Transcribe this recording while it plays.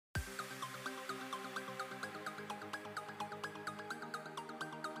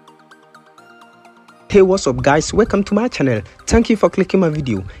Hey, what's up guys, welcome to my channel. Thank you for clicking my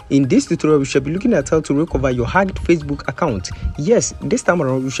video. In this tutorial we shall be looking at how to recover your hacked Facebook account. Yes, this time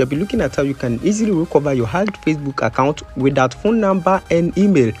around we shall be looking at how you can easily recover your hacked Facebook account without phone number and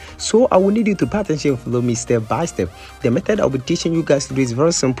email. So I will need you to pay attention and follow me step by step. The method I'll be teaching you guys today is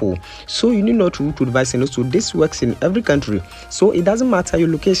very simple, so you need not root to device, and also this works in every country, so it doesn't matter your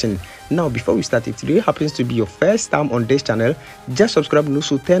location. Now before we start, if today happens to be your first time on this channel, just subscribe and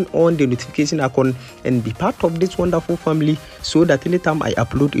also turn on the notification icon and be part of this wonderful family, so that anytime I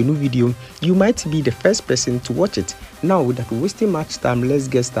upload a new video you might be the first person to watch it. Now without wasting much time, let's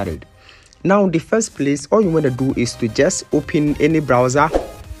get started. Now in the first place, all you want to do is to just open any browser.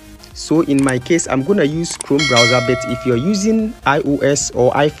 So in my case I'm gonna use Chrome browser, but if you're using iOS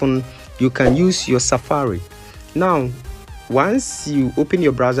or iPhone you can use your Safari. Now once you open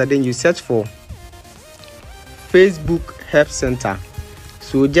your browser, then you search for Facebook Help Center.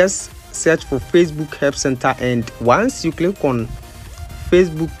 So just search for Facebook Help Center, and once you click on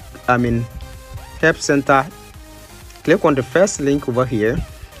Facebook Help Center, click on the first link over here,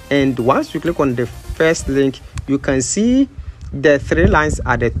 and once you click on the first link you can see the three lines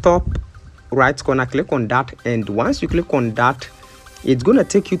at the top right corner. Click on that, and once you click on that it's gonna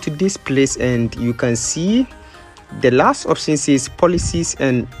take you to this place, and you can see the last option says policies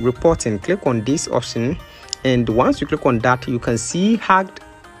and reporting. Click on this option, and once you click on that you can see hacked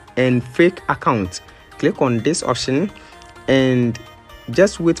and fake account. Click on this option and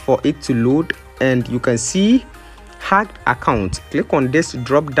just wait for it to load, and you can see hacked account. Click on this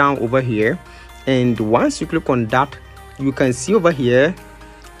drop down over here, and once you click on that you can see over here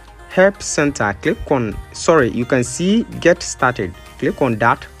Help Center. You can see get started. Click on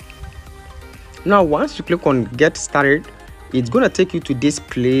that. Now once you click on get started, it's gonna take you to this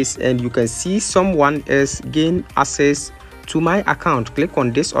place, and you can see someone else gain access to my account. Click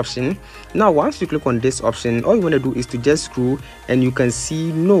on this option. Now once you click on this option, all you want to do is to just scroll, and you can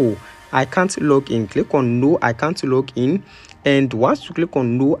see no, I can't log in. Click on no, I can't log in, and once you click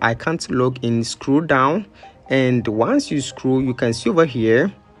on no, I can't log in, scroll down, and once you scroll you can see over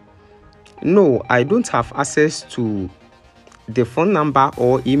here no, I don't have access to the phone number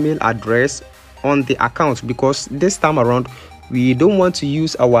or email address on the account, because this time around we don't want to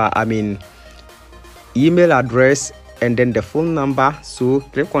use our email address and then the phone number. So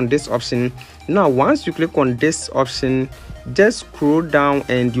click on this option. Now once you click on this option, just scroll down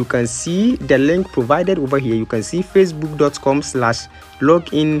and you can see the link provided over here. You can see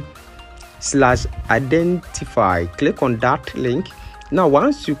facebook.com/login/identify. click on that link. Now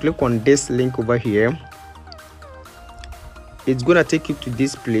once you click on this link over here, it's gonna take you to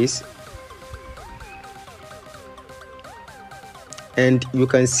this place, and you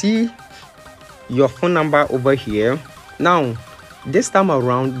can see your phone number over here. Now this time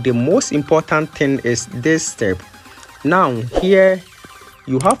around the most important thing is this step. Now here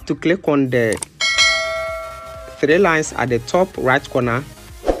you have to click on the three lines at the top right corner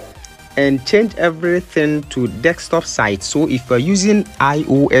and change everything to desktop side. So if you're using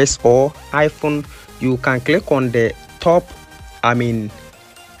iOS or iPhone, you can click on the top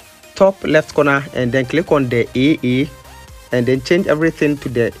left corner and then click on the AA and then change everything to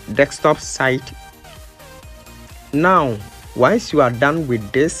the desktop side. Now once you are done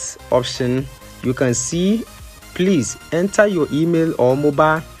with this option, you can see please enter your email or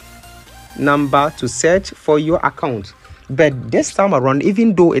mobile number to search for your account. But this time around,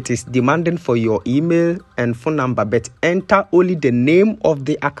 even though it is demanding for your email and phone number, but enter only the name of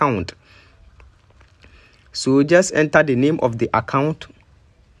the account. So just enter the name of the account.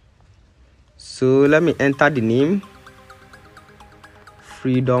 So let me enter the name,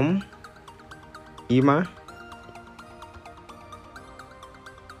 Freedom Ima.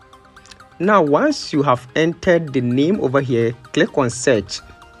 Now once you have entered the name over here, click on search.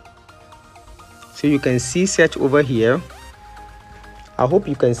 So you can see search over here. I hope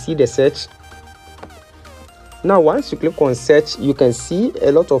you can see the search. Now once you click on search, you can see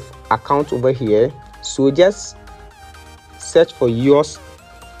a lot of accounts over here. So just search for yours,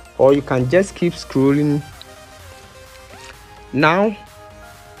 or you can just keep scrolling. Now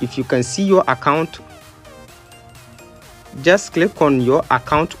if you can see your account, just click on your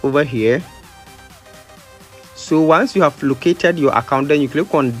account over here. So once you have located your account, then you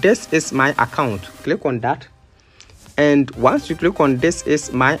click on this is my account. Click on that, and once you click on this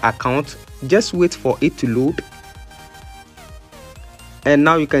is my account, just wait for it to load. And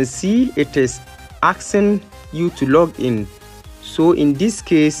now you can see it is asking you to log in. So in this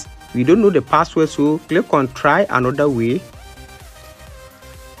case we don't know the password, so click on try another way,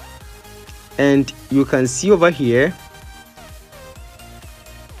 and you can see over here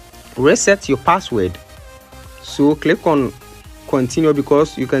reset your password. So click on continue,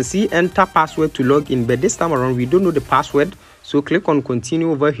 because you can see enter password to log in, but this time around we don't know the password. So click on continue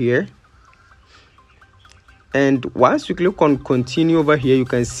over here, and once you click on continue over here, you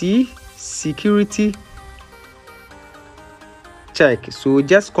can see security check. So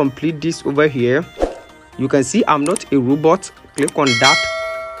just complete this over here. You can see I'm not a robot. Click on that.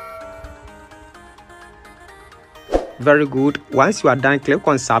 Very good. Once you are done, click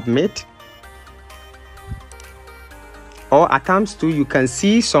on submit. Or at times too, you can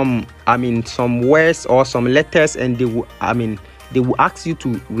see some words or some letters, and they will ask you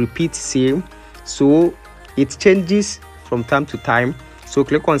to repeat same. So it changes from time to time. So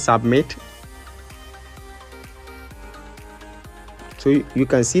click on submit. So you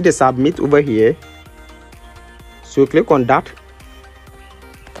can see the submit over here. So click on that.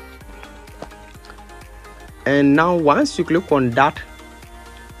 And now once you click on that,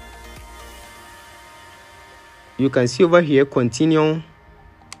 you can see over here continue,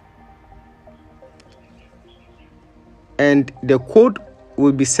 and the code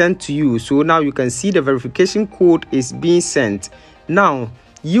will be sent to you. So now you can see the verification code is being sent. Now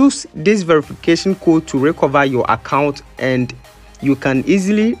use this verification code to recover your account, and you can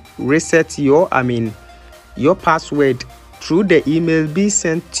easily reset your password through the email being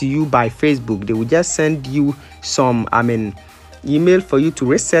sent to you by Facebook. They will just send you some email for you to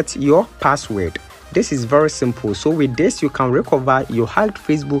reset your password. This is very simple. So with this, you can recover your hacked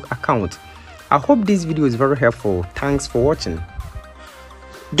Facebook account. I hope this video is very helpful. Thanks for watching.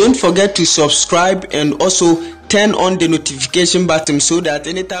 Don't forget to subscribe and also turn on the notification button so that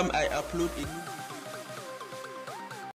anytime I upload a new